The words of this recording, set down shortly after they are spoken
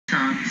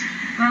songs.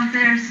 Well,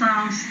 their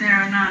songs,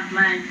 they're not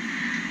like,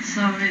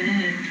 so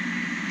it,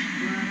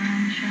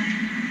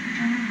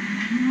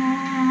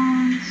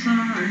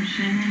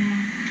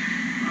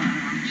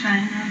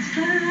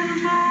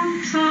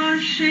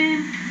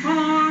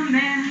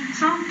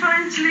 som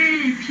från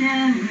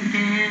slipjen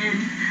gel.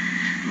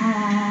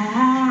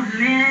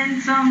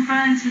 Ålen som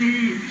från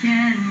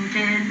slipjen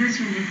gel. Det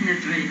skulle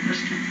inte veta.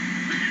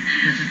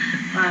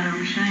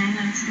 Varom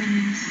skenet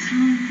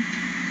lysen.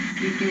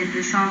 Vilket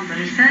det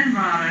sondre selv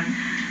var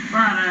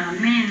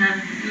mina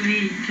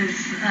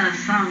lites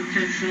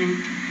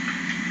samtidsing.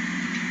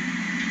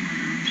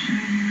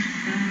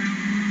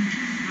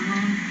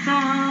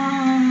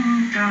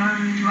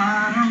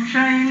 Varom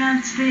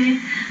skenet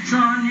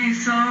lysen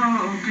så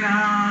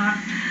klar.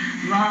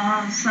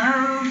 Vad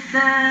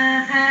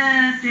sauter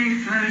det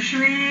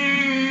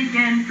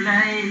försvigen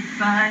blivit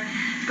bei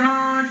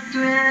Gott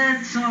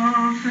wird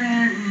så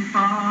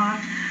fyndbar.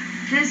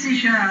 This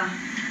is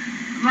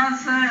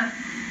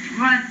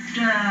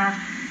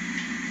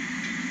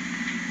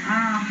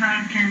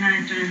how can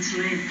I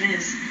translate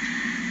this?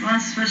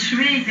 Was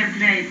försvigen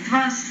blivit,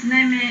 was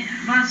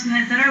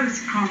not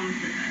outcome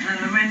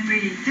when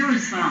we do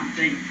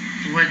something.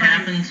 What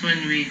happens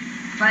when we...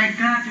 By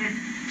God,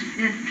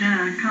 it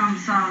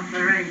comes out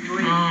the right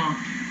way. Oh.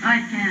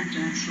 I can't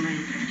translate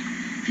it.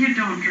 You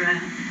don't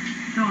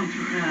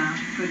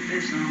put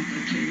this on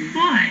the tape.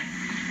 Why?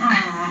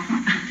 Oh.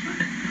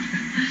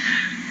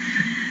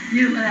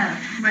 You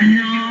laugh.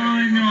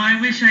 No, I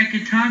wish I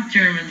could talk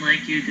German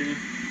like you do.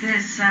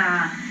 This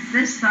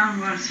song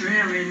was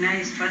really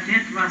nice, but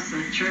it was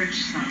a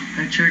church song.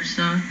 A church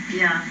song?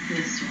 Yeah,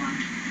 this one.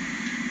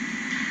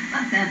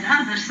 But that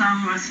other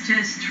song was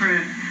just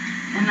true.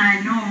 And I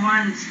know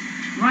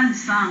one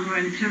song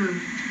when two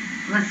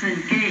was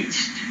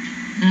engaged.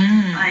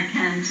 I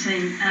can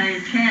sing. I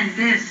can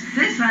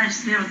this I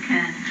still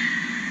can.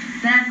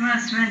 That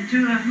was when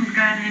two of them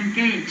got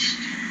engaged.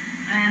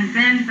 And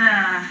then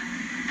the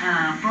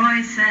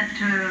boy said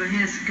to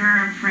his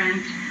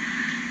girlfriend,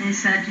 he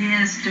said he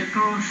has to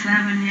go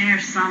 7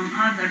 years some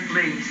other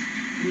place.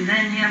 And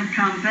then he'll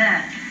come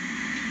back.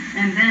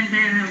 And then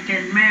they will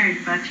get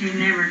married, but he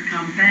never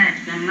come back.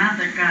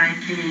 Another guy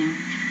came.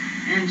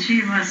 And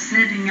she was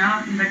sitting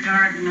out in the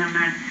garden on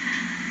a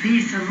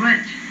piece of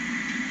wood.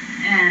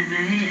 And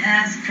he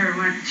asked her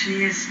what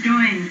she is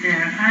doing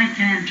there. I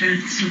can't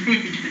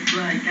translate it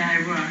like I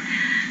was.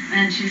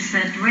 And she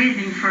said,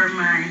 waiting for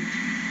my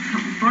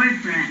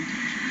boyfriend.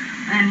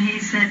 And he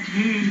said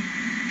he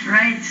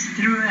rides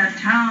through a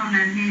town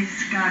and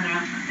he's got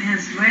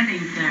his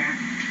wedding there.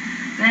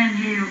 Then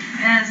he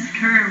asked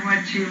her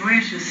what she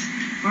wishes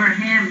for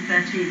him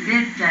that he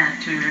did that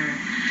to her.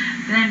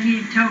 Then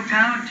he took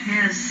out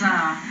his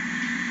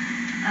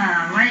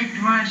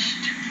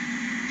whitewashed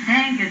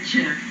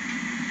handkerchief,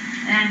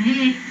 and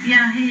he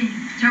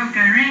took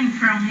a ring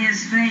from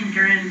his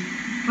finger and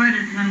put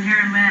it on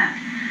her lap.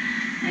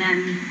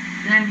 And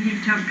then he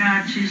took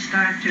out, she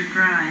started to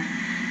cry.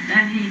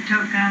 Then he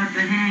took out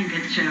the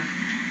handkerchief,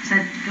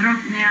 said,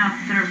 druk me up,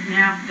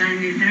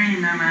 deine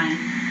Tränen ein.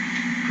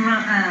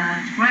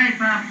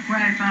 Wipe up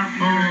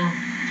your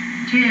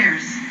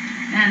tears,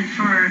 and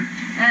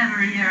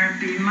forever you'll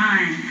be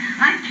mine.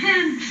 I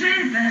can't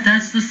say that.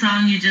 That's the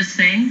song you just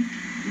sang?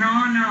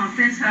 No,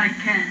 this I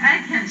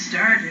can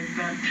start it,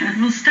 but...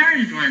 Well, start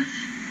it once.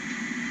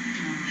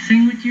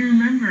 Sing what you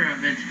remember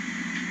of it.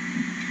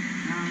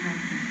 I'll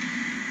have to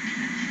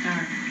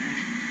start it.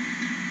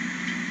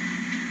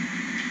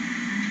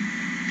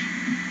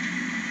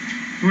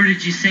 Where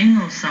did you sing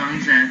those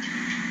songs at?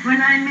 When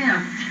I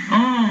milked.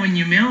 Oh, when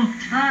you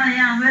milked. Oh,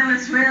 yeah,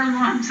 Willis Will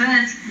once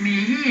asked me,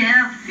 he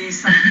helped me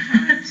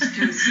sometimes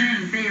to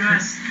sing. They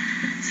was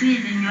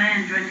seeding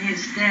land when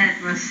his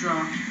dad was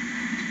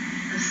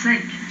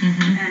sick,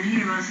 and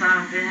he was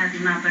out, they had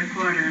another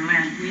quarter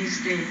land, and he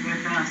stayed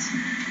with us.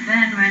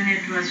 Then when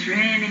it was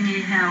raining,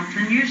 he helped,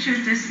 and you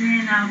should have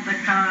seen out the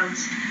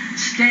cows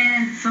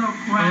stand so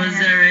quiet. Oh, is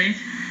that right?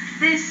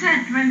 They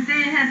said when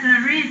they had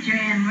the radio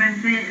in,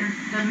 when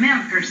the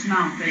milkers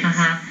nowadays,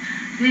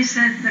 they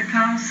said the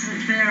cows,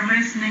 they're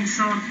listening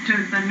so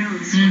to the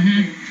news.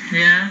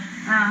 Yeah.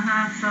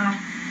 So,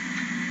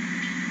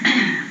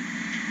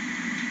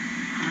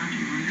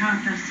 how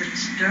does it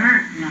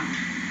start now?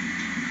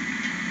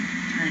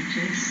 I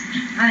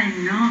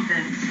know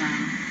that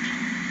song.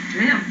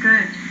 Real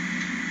good.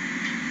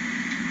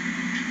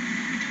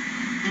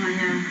 Oh,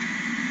 yeah.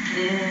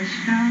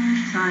 Ich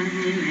kann seine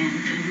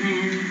Lenden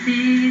in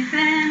die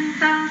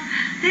Fenster,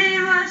 die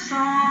war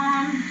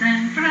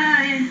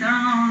sondenbreit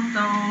und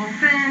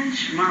oben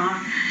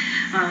schmack.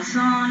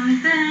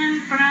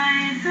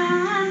 Sondenbreit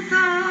und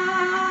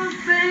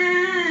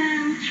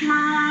oben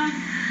schmack.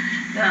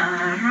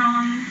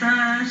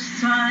 Darunter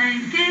zwei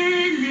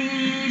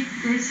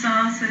Geliebte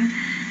saßen,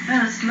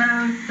 es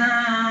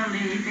lauter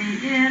Liebe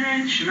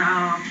ihren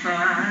Schlaf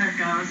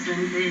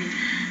vergaßen, die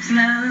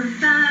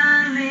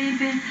lauter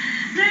Liebe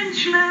den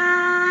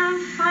Schlaf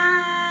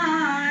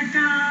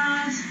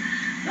vergaß.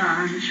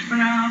 Dann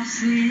sprach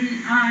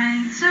sie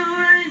ein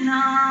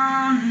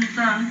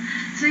zueinander,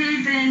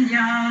 7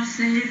 Jahr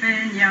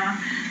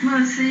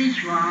muss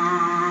ich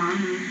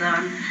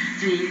wandern.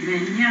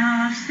 7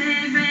 Jahr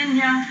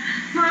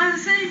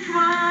muss ich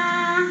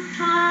wandern.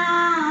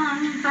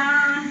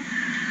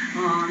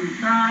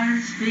 Und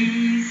als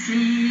die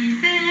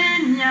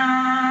 7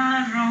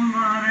 Jahre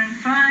waren,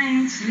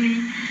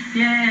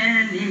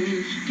 Feinsliebchen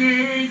nicht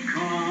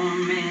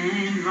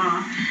gekommen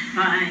war,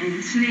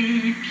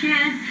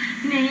 Feinsliebchen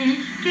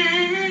nicht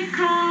gekommen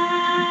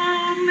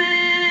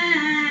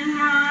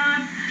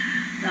war,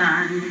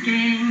 dann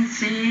ging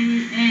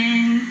sie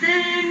in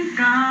den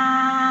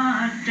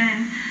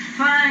Garten,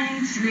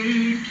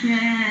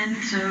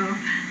 Feinsliebchen zu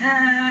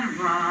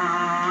erwarten,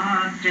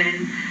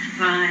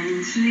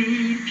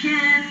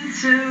 Feinsliebchen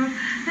zu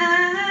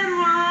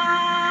erwarten.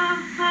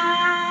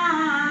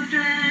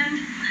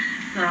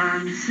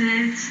 Dann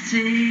setzt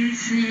sie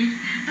sich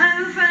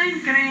auf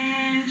ein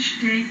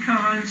Grenzstück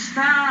Holz,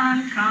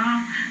 dann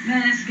kam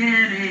es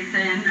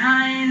geritten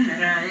ein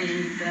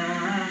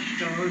Reiter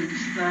stolz,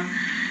 da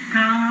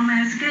kam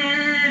es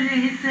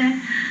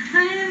geritten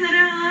ein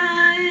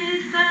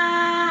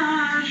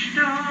Reiter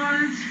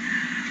stolz.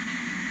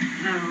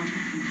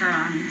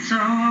 Dann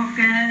zog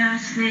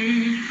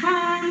sich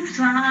von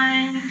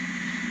sein,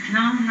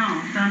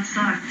 dann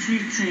sagt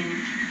sie zu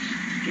ihm,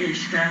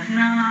 gestern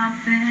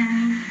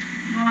Abend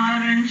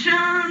waren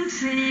schon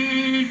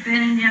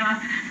 7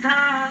 Jahre,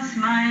 dass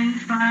mein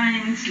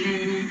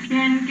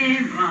Feinsliebchen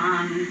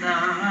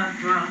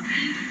gewandert war.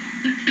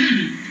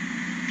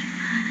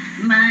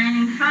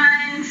 Mein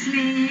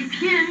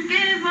Feinsliebchen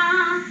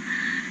gewandert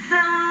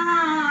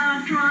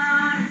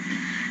war.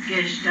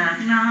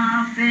 Gestern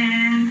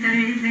Abend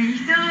rief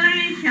ich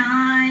durch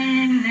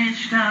eine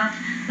Stadt,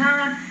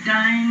 dort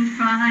ein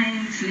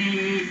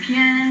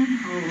Feinsliebchen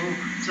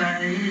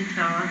Hochzeit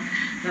hat.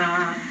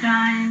 Dort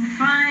ein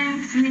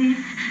Feinsliebchen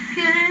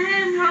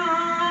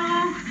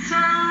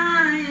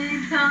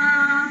Hochzeit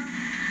hat.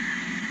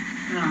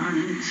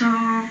 Dann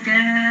zog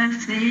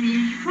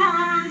sich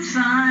von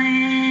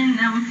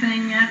seinem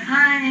Finger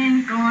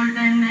ein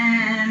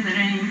goldenen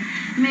Ring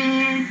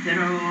mit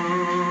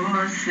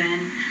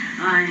Rosen,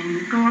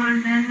 ein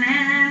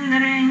goldenen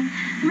Ring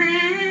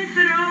mit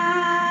Rosen.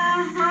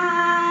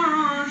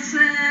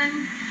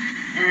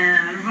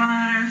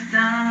 Warf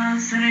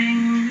das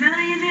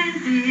Ringlein in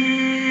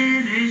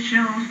ihre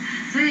Schoß,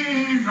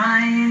 sie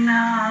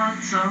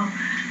weinat so,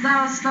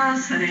 dass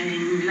das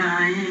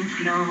Ringlein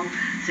flog.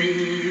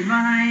 Sie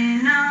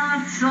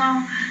weinat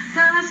so,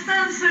 dass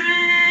das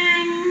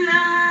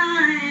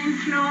Ringlein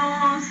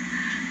floß.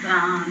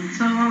 Dann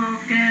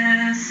zog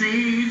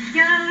sich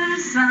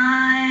aus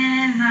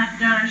seiner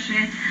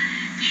Tasche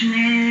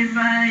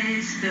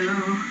schneeweiß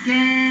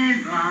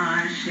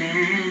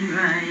durchgewaschen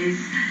weiß.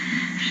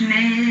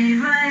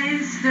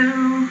 Schneeweiß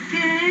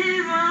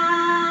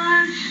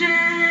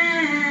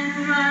durchgewaschen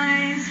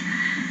weiß.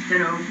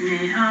 Druck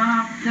mir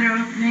ab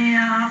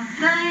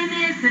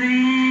deine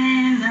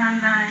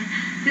Tränenlein,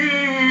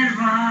 der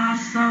was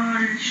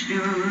sollst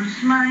du's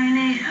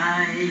meine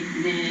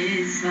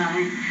eigene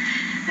sein?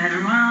 Der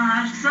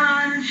was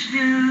sollst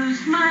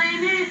du's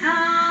meine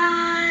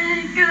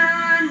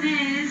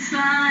eigene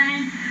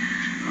sein?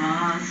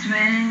 Was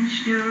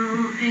wünschst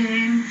du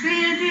ihm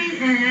für die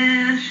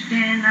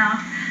erste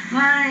Nacht,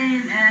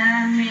 weil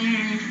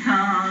nicht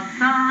hat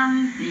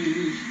an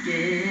dich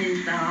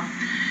gedacht?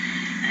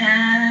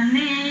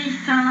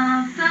 Nicht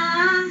hat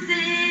an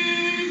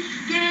dich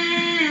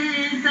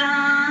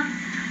gedacht.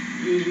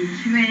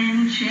 Ich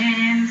wünsch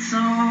ihm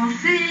so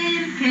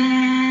viel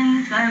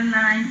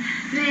Kinderlein,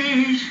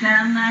 wie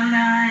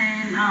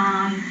Sternerlein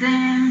an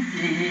dem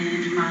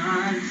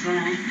Himmel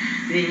sein,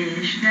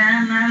 wie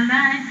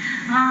Sternerlein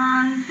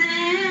an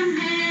dem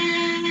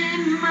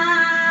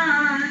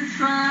Himmel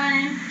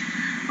sein.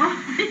 Oh,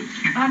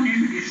 ich kann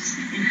nicht mehr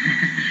singen.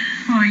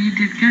 Oh, you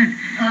did good.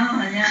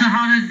 Oh, yeah. So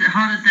how did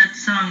that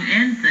song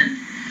end then?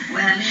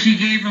 Well, She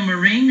gave him a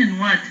ring and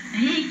what?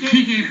 he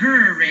Gave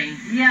her a ring.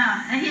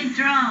 Yeah, he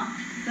drew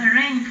the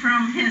ring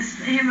from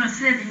he was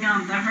sitting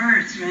on the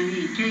hearse when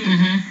he came.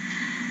 Mm-hmm.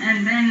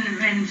 And then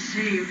when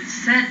she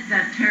said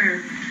that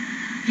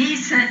he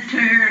said to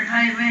her,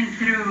 I went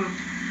through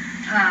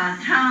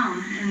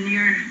town and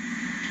your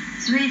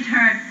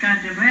sweetheart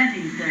got a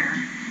wedding there.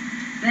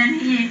 Then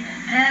he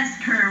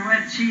asked her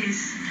what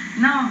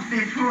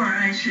before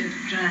I should,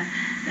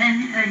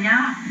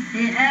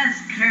 he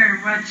asked her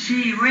what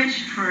she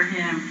wished for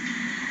him.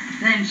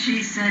 Then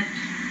she said,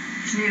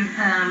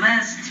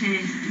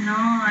 no,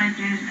 I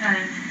didn't,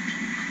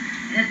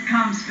 it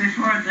comes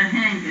before the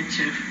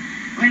handkerchief.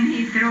 When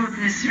he threw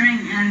this ring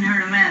in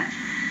her lap,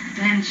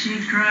 then she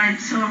cried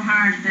so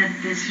hard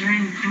that this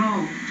ring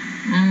flew.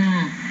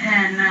 Mm.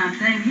 And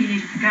then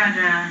he got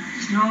a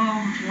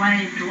snow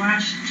white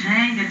washed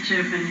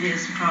handkerchief in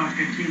his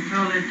pocket. He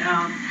pulled it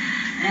out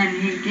and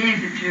he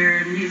gave it to her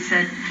and he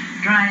said,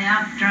 dry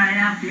up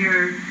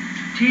your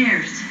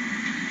tears.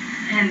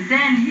 And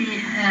then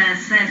he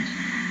said,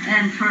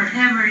 and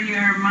forever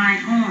you're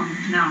my own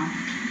now.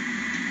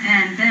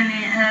 And then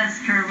he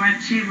asked her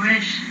what she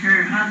wished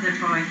her other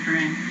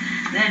boyfriend.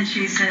 Then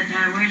she said,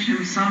 I wish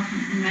him so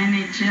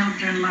many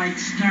children like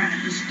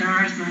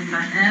stars in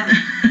the heaven.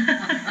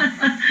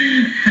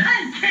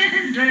 I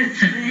can't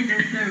translate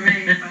it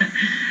away, but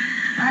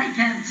I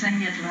can't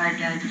sing it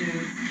like I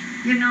do.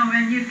 You know,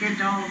 when you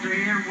get older,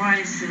 your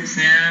voice is...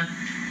 Yeah.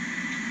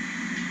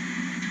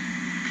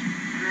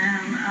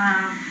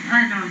 Well,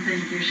 I don't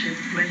think you should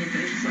play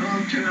this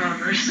all to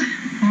others.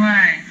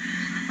 Why?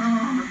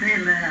 Oh, they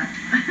laugh.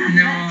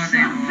 No, That's they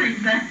something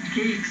won't. that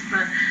keeps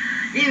the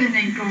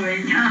evening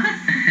going on.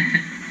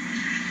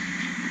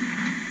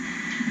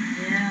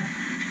 Yeah.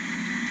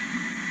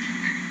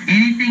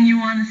 Anything you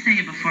want to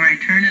say before I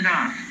turn it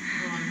off?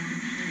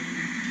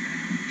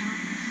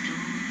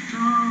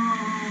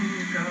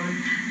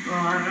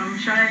 Varom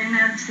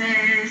skenet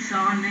sig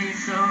sonnig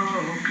så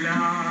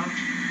klar.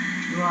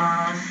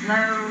 Vad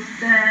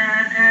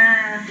slåter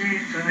det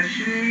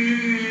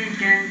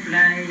försvigen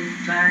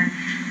bleibt bei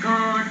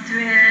Gott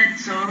wird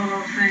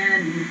so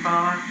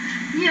finnbar.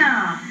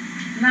 Yeah,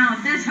 now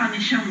this har ni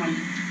sjungit.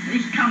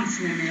 Ich kann's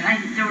nicht mehr. I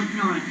don't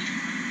know it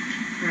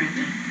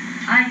further.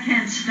 I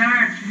can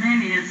start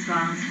many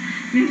songs.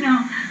 You know,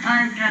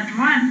 I got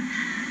one.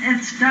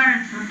 It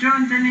starts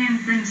drunten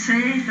in den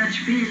See, där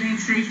spielen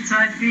sich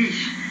zwei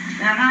Fisch.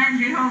 Der ein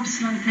die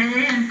Hopsland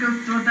Tee und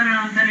guckt, wo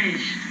der andere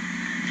ist.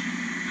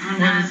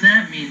 What does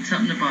that mean?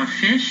 Something about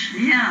fish?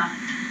 Yeah.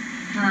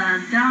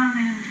 Down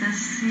in the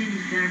sea,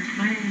 they're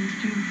playing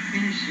two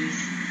fishes.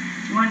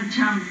 One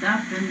jumped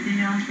up and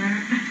the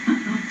other...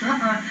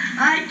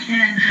 I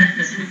can't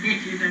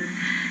translate it.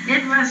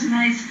 It was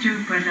nice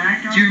too, but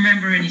I don't... Do you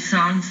remember any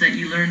songs that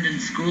you learned in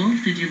school?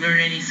 Did you learn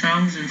any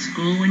songs in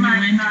school when you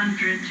went? My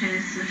country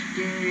tastes of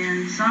day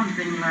and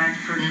something like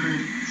for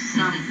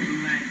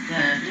something like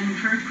that, and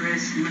for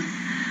Christmas.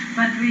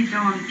 But we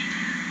don't.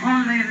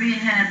 Only we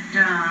had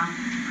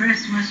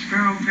Christmas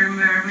program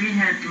where we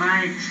had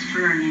lights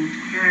burning,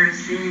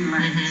 kerosene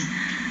lights.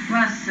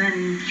 Was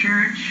in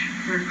church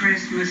for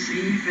Christmas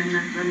Eve and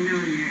at the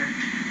New Year.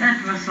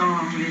 That was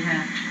all we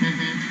had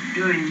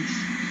doings.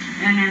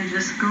 And in the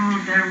school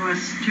there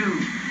was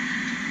two.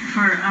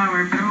 For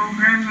our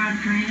program what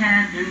we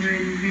had, and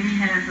when we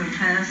have a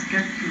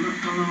basket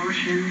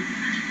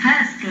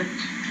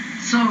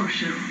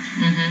social,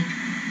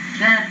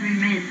 that we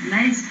made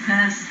nice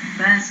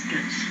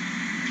baskets.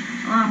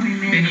 Oh, we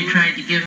made And you tried to give